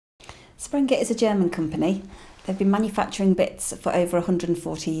Sprenger is a German company. They've been manufacturing bits for over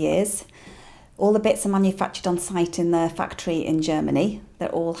 140 years. All the bits are manufactured on site in their factory in Germany.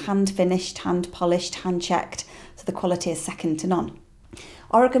 They're all hand finished, hand polished, hand checked, so the quality is second to none.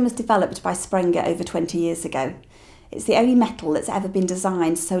 Aurigan was developed by Sprenger over 20 years ago. It's the only metal that's ever been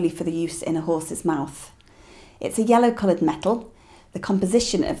designed solely for the use in a horse's mouth. It's a yellow coloured metal. The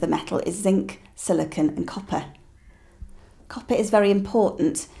composition of the metal is zinc, silicon and copper. Copper is very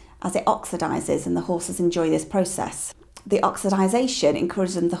important as it oxidises and the horses enjoy this process. The oxidisation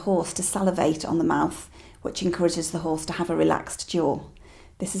encourages the horse to salivate on the mouth, which encourages the horse to have a relaxed jaw.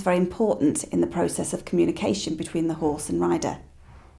 This is very important in the process of communication between the horse and rider.